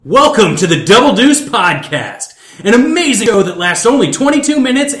Welcome to the Double Deuce Podcast, an amazing show that lasts only 22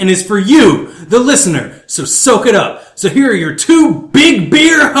 minutes and is for you, the listener, so soak it up. So here are your two big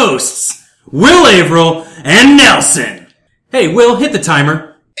beer hosts, Will Averill and Nelson. Hey, Will, hit the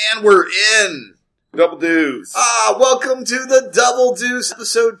timer. And we're in. Double Deuce. Welcome to the Double Deuce,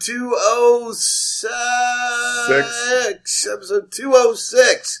 episode 206. Episode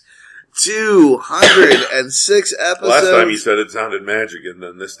 206. 206 episodes. Last time you said it sounded magic, and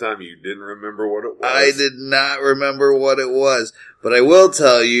then this time you didn't remember what it was. I did not remember what it was, but I will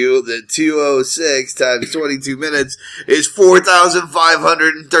tell you that 206 times 22 minutes is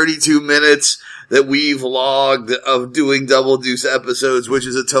 4,532 minutes that we've logged of doing Double Deuce episodes, which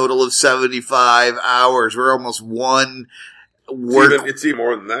is a total of 75 hours. We're almost one work. It's even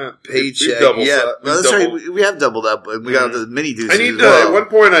more than that. Paycheck. Yeah, that's right. We have doubled up, and we got the mini deuces. I need to. At one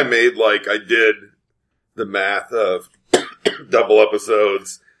point, I made I did the math of double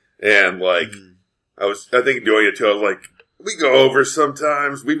episodes, and I think doing it too. I was like, we go over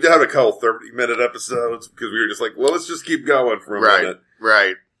sometimes. We've had a couple 30-minute episodes because we were just like, well, let's just keep going for a minute.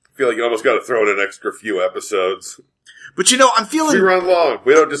 Right. I feel like you almost got to throw in an extra few episodes. But I'm feeling... We run long.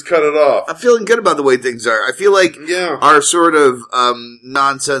 We don't just cut it off. I'm feeling good about the way things are. I feel like our sort of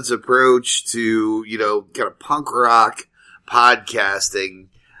nonsense approach to, kind of punk rock podcasting,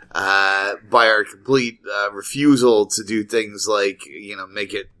 by our complete refusal to do things like,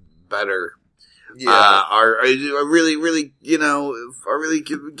 make it better, are really, really, are really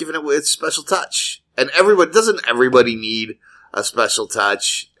giving it a special touch. And doesn't everybody need a special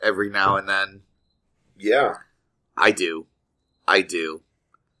touch every now and then? Yeah. I do. I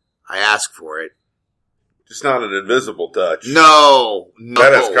ask for it. Just not an invisible touch. No.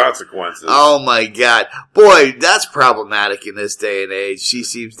 That has consequences. Oh my God. Boy, that's problematic in this day and age. She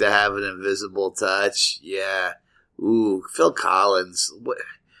seems to have an invisible touch. Yeah. Ooh, Phil Collins.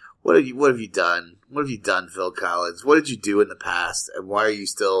 What have you done? What have you done, Phil Collins? What did you do in the past? And why are you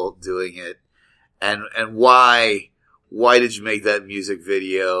still doing it? And why did you make that music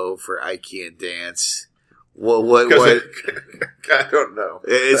video for I Can't Dance? What? I don't know.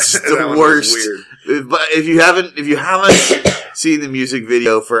 It's the worst. Weird. But if you haven't seen the music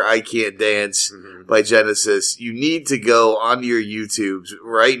video for "I Can't Dance" by Genesis, you need to go onto your YouTubes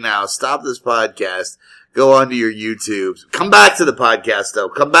right now. Stop this podcast. Go onto your YouTubes. Come back to the podcast, though.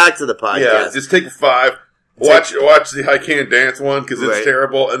 Come back to the podcast. Yeah, just take 5. Watch the I Can't Dance one because it's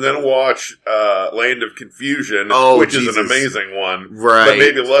terrible, and then watch Land of Confusion, which is an amazing one, but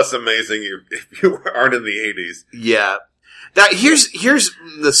maybe less amazing if you aren't in the 80s. Yeah. Now here's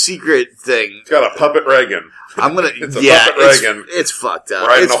the secret thing. It's got a puppet Reagan. It's a puppet Reagan. It's fucked up.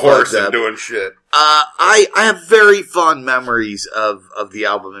 Riding a horse and doing shit. I have very fond memories of the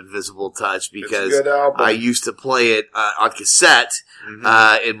album Invisible Touch because it's a good album. I used to play it on cassette in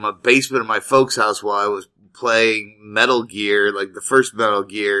my basement of my folks' house while I was playing Metal Gear, like the first Metal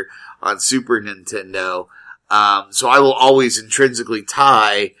Gear on Super Nintendo. So I will always intrinsically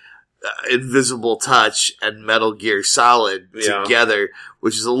tie Invisible Touch and Metal Gear Solid together,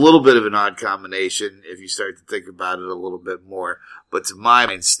 which is a little bit of an odd combination if you start to think about it a little bit more. But to my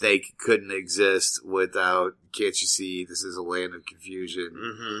mind, Snake couldn't exist without Can't You See, This Is a Land of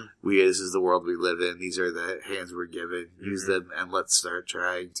Confusion. This is the world we live in. These are the hands we're given. Use them and let's start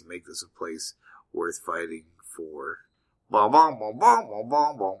trying to make this a place worth fighting for. But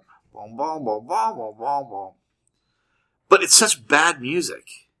it's such bad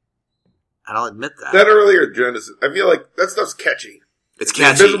music. And I'll admit that. That earlier Genesis, I feel like that stuff's catchy. It's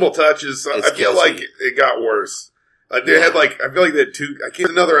catchy. Invisible Touch is, I feel like it got worse. They had I feel like they had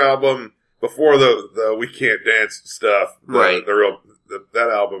another album before the We Can't Dance stuff. That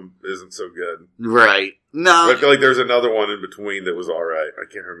album isn't so good. Right. No. But I feel like there's another one in between that was alright. I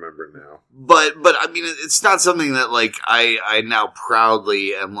can't remember now. But I mean, it's not something that I now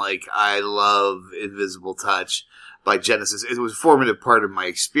proudly am I love Invisible Touch by Genesis. It was a formative part of my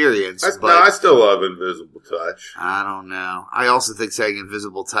experience. I still love Invisible Touch. I don't know. I also think saying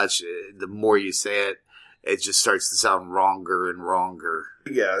Invisible Touch, the more you say it, it just starts to sound wronger and wronger.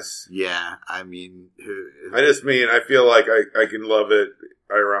 Yes. Yeah, I mean... I feel like I can love it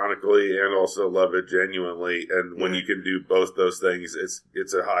ironically and also love it genuinely, and when you can do both those things, it's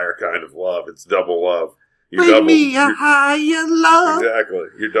a higher kind of love. It's double love. Bring me a higher love. Exactly.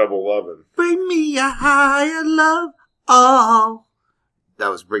 You're double loving. Bring me a higher love. Oh. That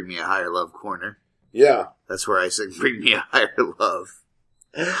was Bring Me a Higher Love Corner. Yeah. That's where I sing Bring Me a Higher Love.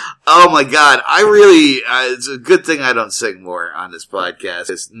 Oh my God. I really, it's a good thing I don't sing more on this podcast.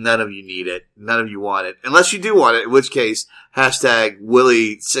 Because none of you need it. None of you want it. Unless you do want it, in which case, hashtag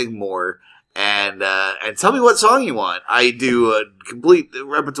Willie sing more. and tell me what song you want. I do a complete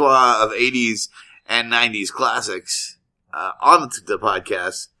repertoire of 80s and 90s classics on the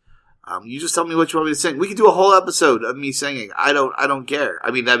podcast. You just tell me what you want me to sing. We could do a whole episode of me singing. I don't care.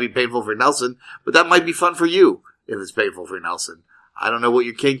 I mean, that'd be painful for Nelson, but that might be fun for you if it's painful for Nelson. I don't know what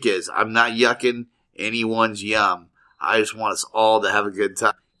your kink is. I'm not yucking anyone's yum. I just want us all to have a good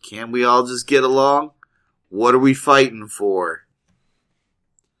time. Can't we all just get along? What are we fighting for?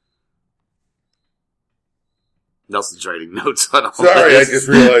 Nelson's writing notes on all Sorry, this. I just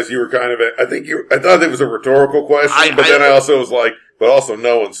realized you were kind of I thought it was a rhtorical question, but then I also was like, but also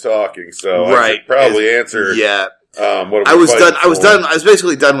no one's talking, so I should probably answer. Yeah. What I was done. I was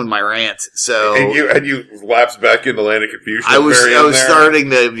basically done with my rant. So and you lapsed back into Land of Confusion. I was starting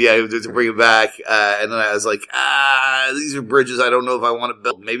to bring it back, and then I was like, these are bridges I don't know if I want to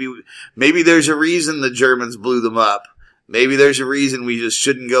build. Maybe there's a reason the Germans blew them up. Maybe there's a reason we just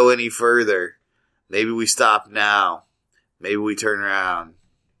shouldn't go any further. Maybe we stop now. Maybe we turn around.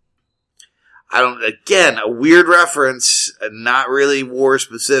 Again, a weird reference, not really war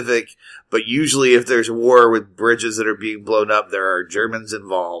specific, but usually if there's a war with bridges that are being blown up, there are Germans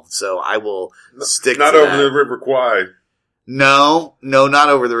involved. So I will stick to that. Not over the River Kwai. No, not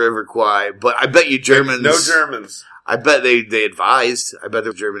over the River Kwai, but I bet you Germans. No Germans. I bet they advised. I bet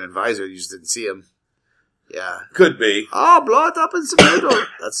they're German advisor. You just didn't see him. Yeah. Could be. Oh, blow it up in the middle.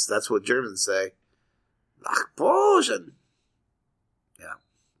 That's what Germans say. Explosion. Yeah.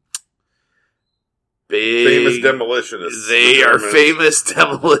 Famous demolitionists. They are famous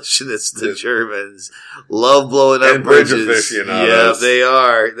demolitionists, the Germans. Love blowing up and bridge bridges. aficionados. Yeah, they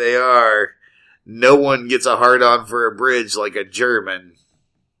are. They are. No one gets a hard-on for a bridge like a German.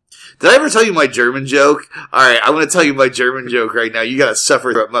 Did I ever tell you my German joke? Alright, I'm going to tell you my German joke right now. You gotta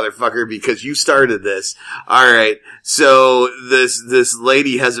suffer through it, motherfucker, because you started this. Alright, so this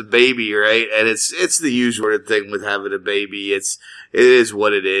lady has a baby, right? And it's the usual thing with having a baby. It is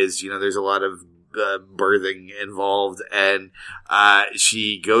what it is. You know, there's a lot of birthing involved, and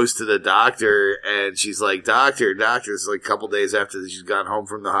she goes to the doctor, and she's like, doctor, this is like a couple days after she's gone home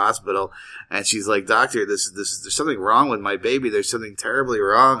from the hospital, and she's like, doctor, there's something wrong with my baby. There's something terribly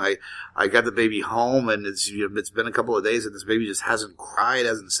wrong. I got the baby home, and it's been a couple of days, and this baby just hasn't cried,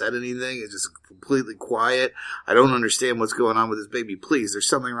 hasn't said anything. It's just completely quiet. I don't understand what's going on with this baby. Please, there's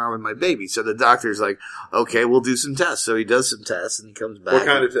something wrong with my baby. So the doctor's like, okay, we'll do some tests. So he does some tests, and he comes back. What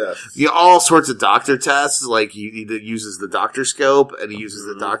kind of tests? All sorts of doctor tests. Like he uses the doctor scope, and he uses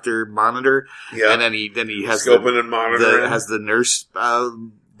the doctor monitor. Yeah. And then he has scoping and monitoring. Has the nurse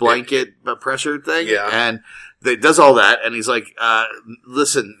blanket pressure thing. Yeah. And it does all that, and he's like,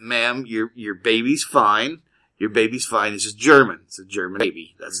 listen, ma'am, your baby's fine. Your baby's fine. It's just German. It's a German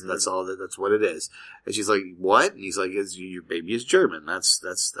baby. That's all. That's what it is. And she's like, what? And he's like, your baby is German. That's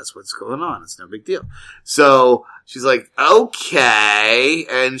what's going on. It's no big deal. So she's like, okay.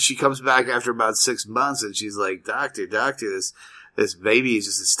 And she comes back after about 6 months, and she's like, doctor, this baby it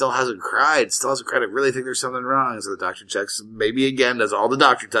still hasn't cried. I really think there's something wrong. So the doctor checks the baby again, does all the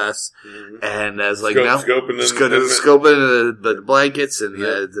doctor tests, and is like, scoping the blankets and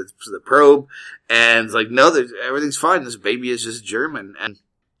the probe, and it's like, no, everything's fine. This baby is just German. And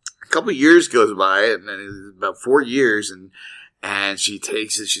a couple of years goes by, and then about 4 years, and she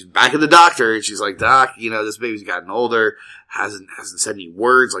takes it. She's back at the doctor, and she's like, doc, this baby's gotten older, hasn't said any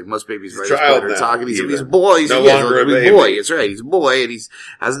words like most babies right are talking. He's a boy. He's no longer a baby. Boy. That's right. He's a boy, and he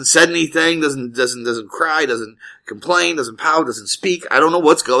hasn't said anything. Doesn't cry. Doesn't complain. Doesn't pout. Doesn't speak. I don't know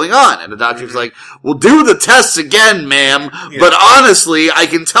what's going on. And the doctor's like, "We'll do the tests again, ma'am. Yeah. But honestly, I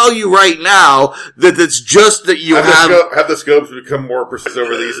can tell you right now that it's just that you have the scopes become more precise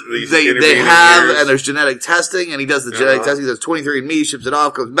over these. They have, years. And there's genetic testing, and he does the genetic testing. He does 23andMe, ships it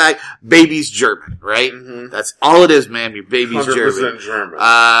off, comes back. Baby's German, right? Mm-hmm. That's all it is, ma'am. Your baby's 100% German.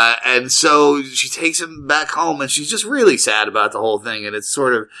 And so she takes him back home, and she's just really sad about the whole thing. And it's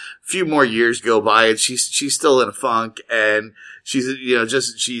sort of a few more years go by, and she's still in a funk, and she's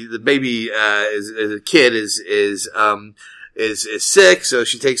the baby is a kid is sick, so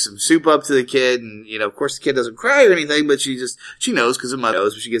she takes some soup up to the kid, and of course the kid doesn't cry or anything, but she knows because the mother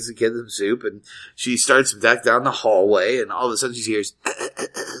knows. But she gives the kid some soup, and she starts back down the hallway, and all of a sudden she hears,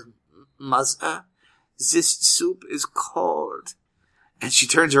 "Mother, this soup is cold." And she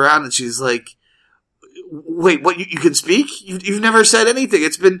turns around and she's like, "Wait, what? You can speak? You've never said anything.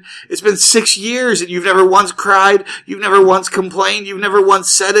 It's been 6 years, and you've never once cried. You've never once complained. You've never once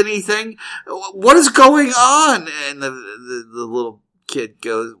said anything. What is going on?" And the little kid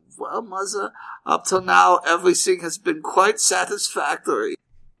goes, "Well, mother, up till now, everything has been quite satisfactory."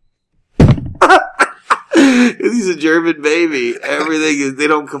 He's a German baby. Everything is, they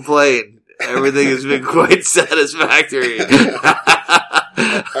don't complain. Everything has been quite satisfactory.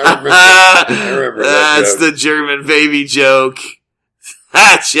 I remember That's that joke. the German baby joke.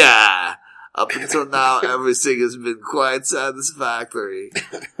 Gotcha! Up until now, everything has been quite satisfactory.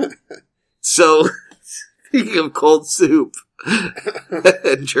 So, speaking of cold soup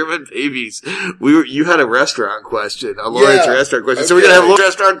and German babies, you had a restaurant question, a Lawrence restaurant question. So we're gonna have a Lawrence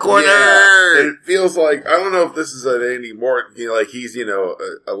restaurant corner. Yeah. It feels like, I don't know if this is an Andy Morton, like he's,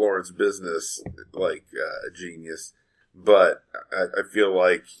 a Lawrence business, genius. But I feel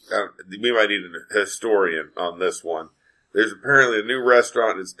like we might need a historian on this one. There's apparently a new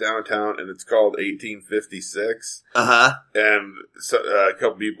restaurant. It's downtown, and it's called 1856. And so, a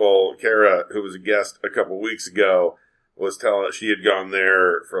couple people, Kara, who was a guest a couple weeks ago, was telling us she had gone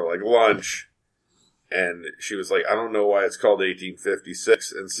there for lunch, and she was like, "I don't know why it's called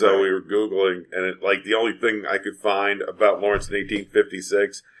 1856." And so we were Googling, and the only thing I could find about Lawrence in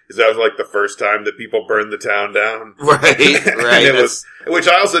 1856 is that was the first time that people burned the town down. Right. And it was, which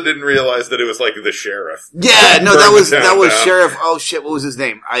I also didn't realize that it was the sheriff. Yeah, no, that was Sheriff. Oh shit, what was his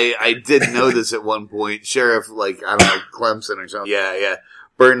name? I did know this at one point. Sheriff, I don't know, Clemson or something. Yeah.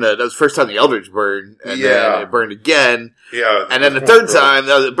 Burned that was the first time the Eldridge burned, and then it burned again. Yeah. And then the third time,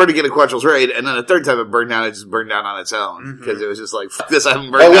 it burned again at Quetzal's Raid, and then the third time it burned down, it just burned down on its own. Because it was just fuck this, I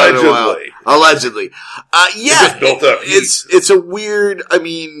haven't burned down in a while. Allegedly. Yeah. It just built up heat. It's a weird,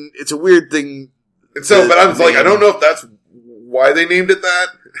 it's a weird thing. And so, but I was I don't know if that's why they named it that.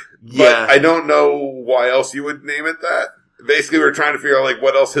 But I don't know why else you would name it that. Basically, we're trying to figure out,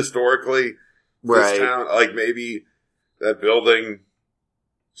 what else historically this town, maybe that building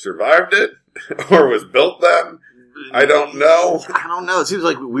survived it or was built then. I don't know. I don't know. It seems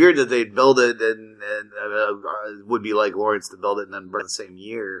weird that they'd build it and it would be Lawrence to build it and then burn the same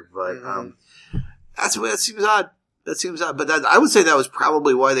year. But that seems odd. That seems odd. But I would say that was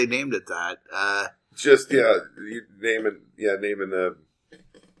probably why they named it that. Just naming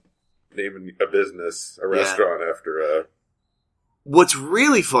a business, a restaurant after a. What's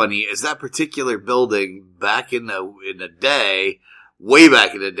really funny is that particular building back in the day. Way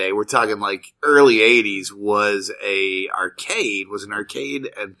back in the day, we're talking early 80s, was an arcade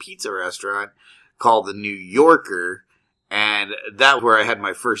and pizza restaurant called the New Yorker, and that was where I had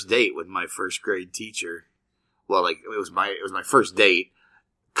my first date with my first grade teacher. Well, it was my first date,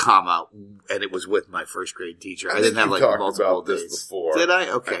 and it was with my first grade teacher. I didn't have multiple dates. This before. Did I?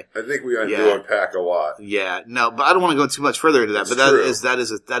 Okay. I think we do unpack a lot. Yeah, no, but I don't want to go too much further into that. But that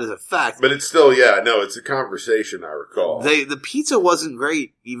is a fact. But it's still, it's a conversation. I recall the pizza wasn't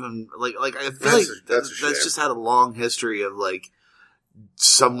great. Even I feel that's just had a long history of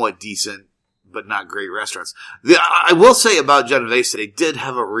somewhat decent but not great restaurants. I will say about Genovese, they did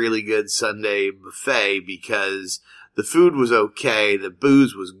have a really good Sunday buffet because the food was okay, the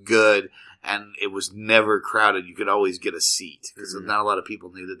booze was good, and it was never crowded. You could always get a seat because not a lot of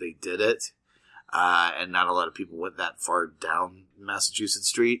people knew that they did it, and not a lot of people went that far down Massachusetts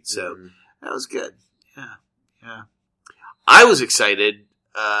Street. So that was good. Yeah. I was excited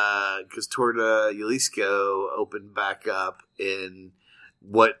because Torta Jalisco opened back up in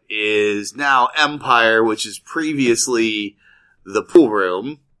what is now Empire, which is previously the pool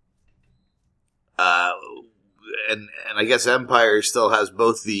room. And I guess Empire still has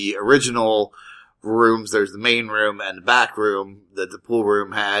both the original rooms. There's the main room and the back room that the pool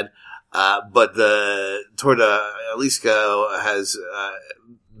room had. But the Torta Jalisco has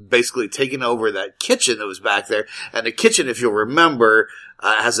basically taken over that kitchen that was back there. And the kitchen, if you'll remember,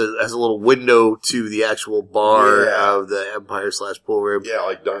 has a little window to the actual bar of the Empire/pool room. Yeah,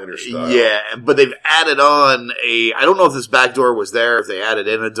 like diner style. Yeah, but they've added on I don't know if this back door was there, if they added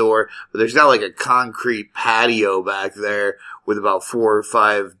in a door, but there's now a concrete patio back there with about 4 or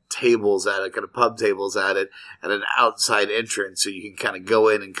 5 tables at it, kind of pub tables at it, and an outside entrance so you can kind of go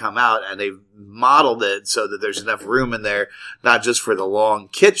in and come out. And they've modeled it so that there's enough room in there, not just for the long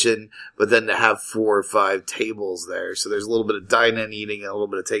kitchen, but then to have 4 or 5 tables there. So there's a little bit of dine-in eating and a little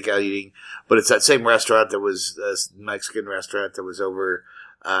bit of takeout eating. But it's that same restaurant that was a Mexican restaurant that was over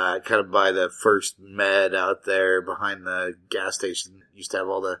kind of by the First Med out there behind the gas station. It used to have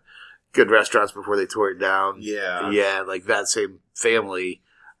all the good restaurants before they tore it down. Yeah, that same family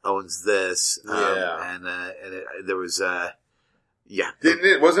owns this. There was Wasn't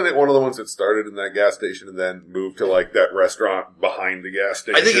it one of the ones that started in that gas station and then moved to that restaurant behind the gas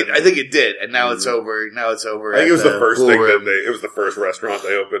station? I think it did, and now it's over. I think it was the first thing it was the first restaurant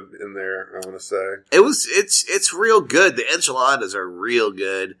they opened in there. I want to say it's real good. The enchiladas are real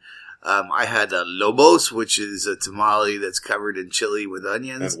good. I had Lobos, which is a tamale that's covered in chili with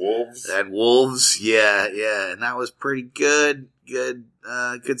onions. And wolves. Yeah. And that was pretty good. Good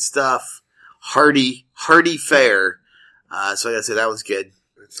stuff. hearty fare. So I gotta say that was good.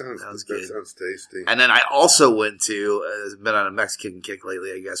 That sounds tasty. And then I also went to, been on a Mexican kick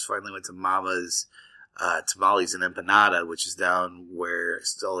lately, I guess. Finally went to Mama's Tamales and Empanada, which is down where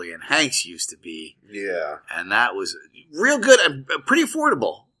Stoli and Hanks used to be. Yeah. And that was real good and pretty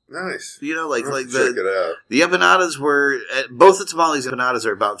affordable. Nice. You know, Check it out. the empanadas were, both the tamales and empanadas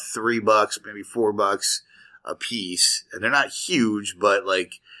are about $3, maybe $4 a piece. And they're not huge, but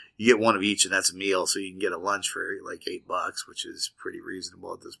like, you get one of each and that's a meal. So you can get a lunch for like $8, which is pretty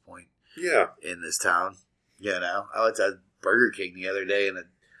reasonable at this point. Yeah. In this town. You know, I went to Burger King the other day and a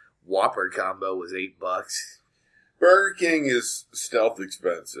Whopper combo was $8. Burger King is stealth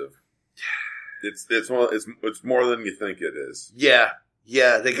expensive. It's more than you think it is. Yeah.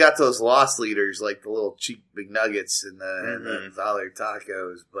 Yeah, they got those loss leaders, like the little cheap McNuggets and the $1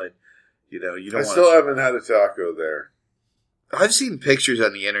 tacos, but, you know, you don't I still haven't had a taco there. I've seen pictures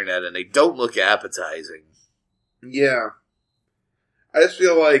on the internet, and they don't look appetizing. Yeah. I just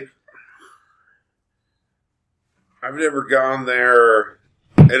feel like I've never gone there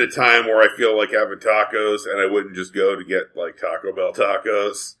at a time where I feel like having tacos, and I wouldn't just go to get, like, Taco Bell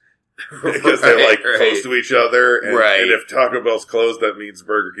tacos. Because they're like close to each other, and if Taco Bell's closed, that means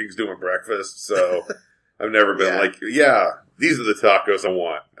Burger King's doing breakfast. So I've never been like, these are the tacos I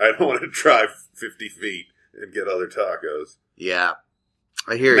want. I don't want to drive 50 feet and get other tacos. Yeah,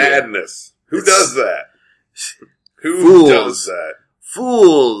 I hear you. Madness. Who does that? Who Fools. does that?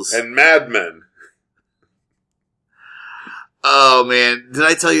 Fools and madmen. Oh man, did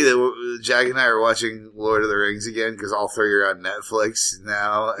I tell you that Jack and I are watching Lord of the Rings again? Because all three are on Netflix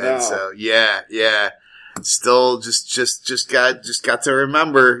now, and so yeah, still just got to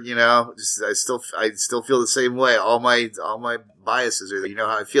remember, you know. I still feel the same way. All my biases are there. You know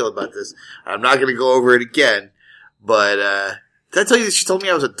how I feel about this. I'm not going to go over it again, but did I tell you that she told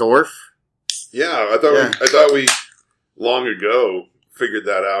me I was a dwarf? Yeah, I thought we long ago figured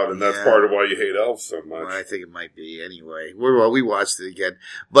that out, and that's part of why you hate elves so much. Well, I think it might be anyway. We watched it again,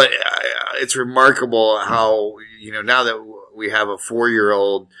 but it's remarkable how, you know, now that we have a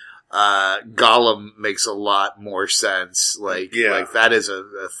 4-year-old, Gollum makes a lot more sense. Like that is a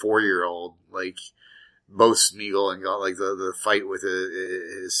 4-year-old. Like both Smeagol and Gollum, like the fight with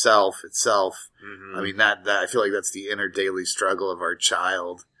his self itself. Mm-hmm. I mean that I feel like that's the inner daily struggle of our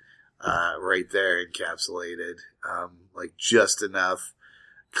child. Right there encapsulated, like just enough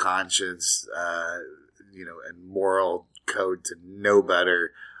conscience, you know, and moral code to know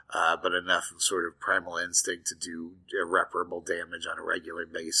better, but enough sort of primal instinct to do irreparable damage on a regular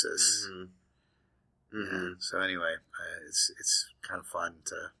basis. Mm-hmm. Mm-hmm. Yeah, so anyway, it's kind of fun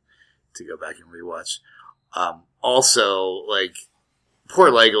to go back and rewatch. Also, like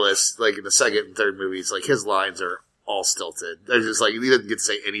poor Legolas, like in the second and third movies, like his lines are all stilted. They're just like, he doesn't get to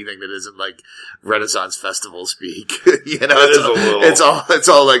say anything that isn't like Renaissance festival speak. You know, it's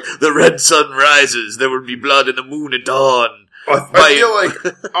all like the red sun rises, there will be blood in the moon at dawn. I feel like,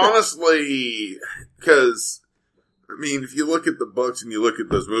 honestly, because, I mean, if you look at the books and you look at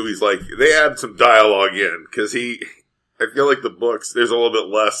those movies, like, they add some dialogue in, because I feel like the books, there's a little bit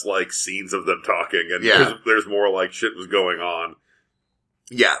less, like, scenes of them talking, and there's more, like, shit was going on.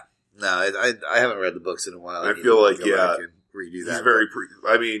 Yeah. No, I haven't read the books in a while. I feel like, redo that. He's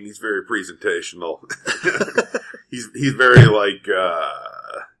very presentational. he's very, like,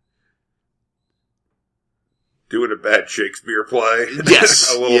 doing a bad Shakespeare play.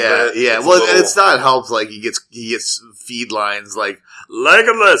 Yes. A little bit. Yeah. Well, and it's not helped, like, he gets feed lines like,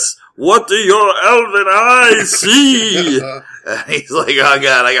 Legolas, what do your elven eyes see? He's like, oh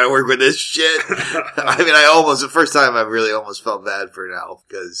god, I gotta work with this shit. I mean, the first time I really almost felt bad for an elf,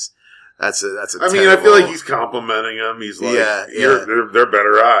 because that's a I mean, I feel like he's complimenting him. He's like, they're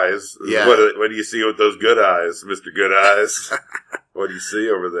better eyes. Yeah. What do you see with those good eyes, Mr. Good Eyes? What do you see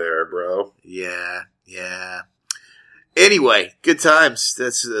over there, bro? Yeah. Anyway, good times.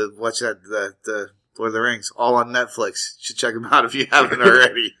 That's, watch that, the Lord of the Rings, all on Netflix. You should check them out if you haven't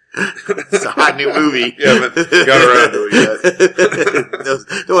already. It's a hot new movie. Yeah, but got around to it yet.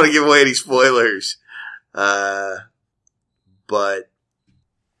 Don't want to give away any spoilers. But,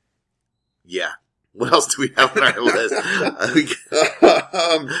 yeah. What else do we have on our list?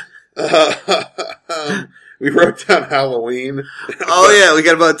 We wrote down Halloween. Oh yeah, we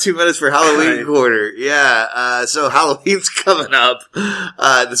got about 2 minutes for Halloween quarter. Yeah, so Halloween's coming up.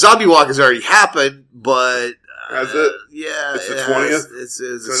 The zombie walk has already happened, but has it? Yeah, it's the 20th. It's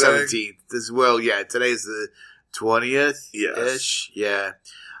the 17th. Today's the 20th. Yes. Yeah.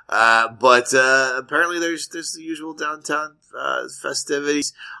 But apparently there's the usual downtown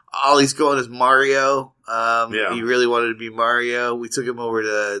festivities. Ollie's going as Mario. Yeah. He really wanted to be Mario. We took him over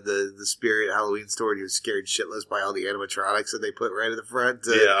to the Spirit Halloween store, and he was scared shitless by all the animatronics that they put right at the front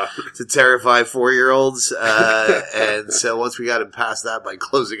to terrify 4-year-olds. And so once we got him past that by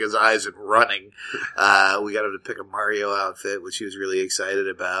closing his eyes and running, we got him to pick a Mario outfit, which he was really excited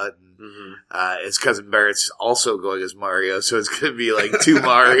about. And, his cousin Barrett's also going as Mario, so it's going to be like 2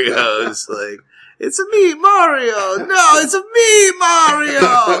 Marios. Like, it's a me, Mario. No, it's a me, Mario.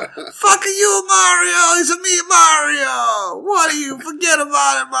 Fuck you, Mario. It's a me, Mario. What do you forget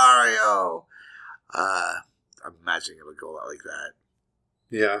about it, Mario? I'm imagining it'll go out like that.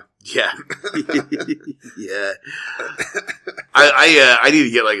 Yeah. Yeah. Yeah. I need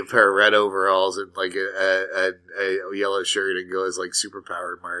to get like a pair of red overalls and like a yellow shirt and go as like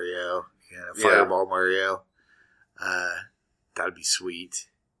superpowered Mario. Yeah, Fireball Mario. That'd be sweet.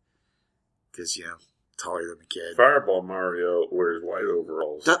 Because, taller than the kid. Fireball Mario wears white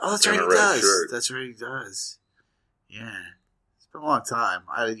overalls. That's right, and he a red does. shirt. That's right, he does. Yeah. It's been a long time.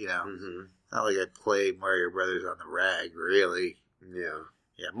 Not like I played Mario Brothers on the rag, really. Yeah.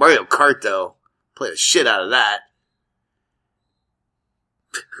 Yeah, Mario Kart, though. Played the shit out of that.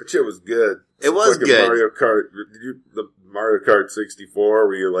 That shit was good. It was like good. Mario Kart. The Mario Kart 64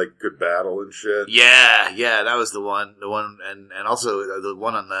 where you like could battle and shit. Yeah, that was the one. And also the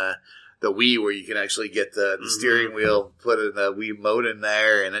one on the Wii where you can actually get the steering wheel, put in the Wii mode in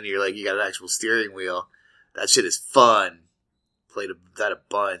there, and then you got an actual steering wheel. That shit is fun. Played that a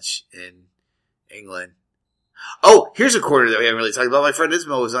bunch in England. Oh, here's a corner that we haven't really talked about. My friend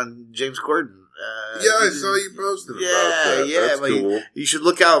Ismo was on James Corden. I saw you posted about that. Yeah, that's cool. You should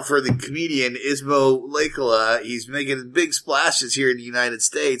look out for the comedian Ismo Lakola. He's making big splashes here in the United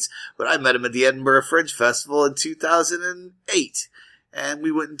States, but I met him at the Edinburgh Fringe Festival in 2008. And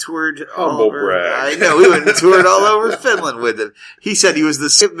we went and toured Humble brag. I know, we went and toured all over Finland with him. He said he was the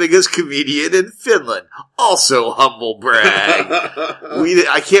second biggest comedian in Finland. Also humble brag.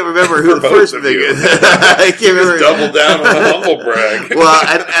 I can't remember who the first biggest. I can't remember. Just double down on the humble brag. Well,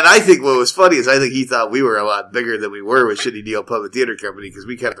 and I think what was funny is I think he thought we were a lot bigger than we were with Shitty Deal Public Theater Company because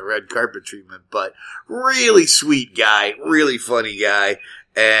we kept the red carpet treatment. But really sweet guy, really funny guy.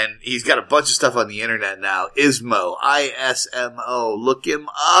 And he's got a bunch of stuff on the internet now. Ismo. ISMO. Look him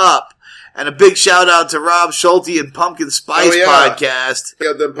up. And a big shout out to Rob Schulte and Pumpkin Spice Podcast.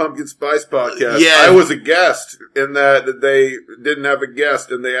 Yeah, the Pumpkin Spice Podcast. Yeah. I was a guest in that they didn't have a guest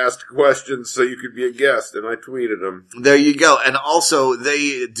and they asked questions so you could be a guest and I tweeted them. There you go. And also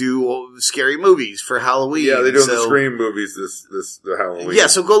they do scary movies for Halloween. Yeah, they're doing the Scream movies the Halloween. Yeah,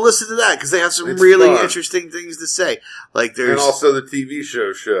 so go listen to that because they have some really interesting things to say. Like there's and also the TV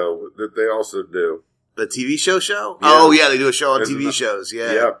show that they also do. The TV show? Yeah. Oh, yeah, they do a show on TV shows,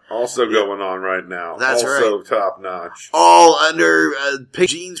 yeah. Yep, also going on right now. That's also right. top notch. All under Pink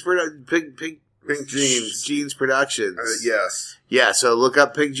Jeans Pink Jeans. Jeans Productions. Yes. Yeah, so look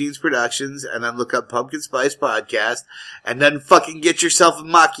up Pink Jeans Productions, and then look up Pumpkin Spice Podcast, and then fucking get yourself a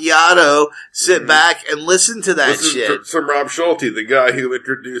macchiato, sit back, and listen to that shit. From Rob Schulte, the guy who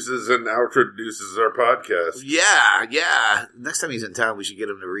introduces and outroduces our podcast. Yeah. Next time he's in town, we should get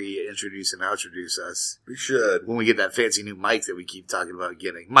him to reintroduce and outroduce us. We should. When we get that fancy new mic that we keep talking about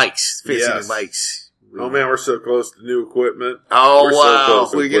getting. Mics. Fancy new mics. Oh man, we're so close to new equipment. Oh wow,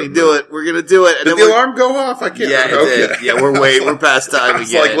 we're gonna do it. We're gonna do it. And did the alarm go off? I can't. Yeah, it did. Yeah, we're past time it's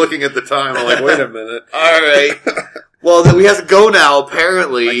again. Like looking at the time. I'm like, wait a minute. All right. Well, then we have to go now.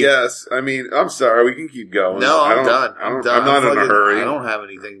 Apparently, yes. I mean, I'm sorry. We can keep going. No, I'm done. I'm not in a hurry. I don't have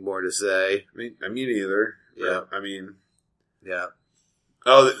anything more to say. I mean either. Yeah. Yeah.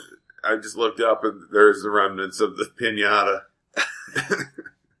 Oh, I just looked up and there's the remnants of the piñata.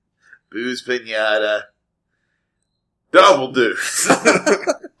 Booze pinata. Double Deuce. This has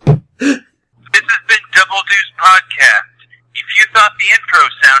been Double Deuce Podcast. If you thought the intro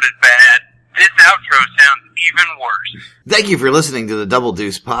sounded bad, this outro sounds even worse. Thank you for listening to the Double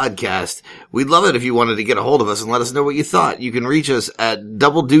Deuce Podcast. We'd love it if you wanted to get a hold of us and let us know what you thought. You can reach us at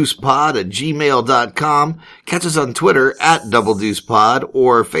doubledeucepod@gmail.com. Catch us on Twitter at doubledeucepod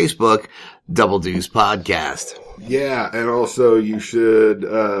or Facebook Double Deuce Podcast. Yeah, and also you should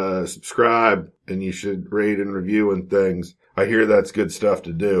subscribe and you should rate and review and things. I hear that's good stuff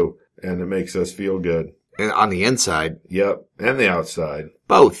to do, and it makes us feel good. And on the inside. Yep, and the outside.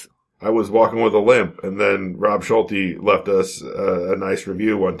 Both. I was walking with a limp, and then Rob Schulte left us a nice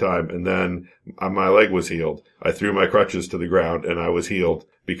review one time, and then my leg was healed. I threw my crutches to the ground, and I was healed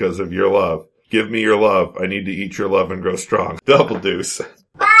because of your love. Give me your love. I need to eat your love and grow strong. Double Deuce.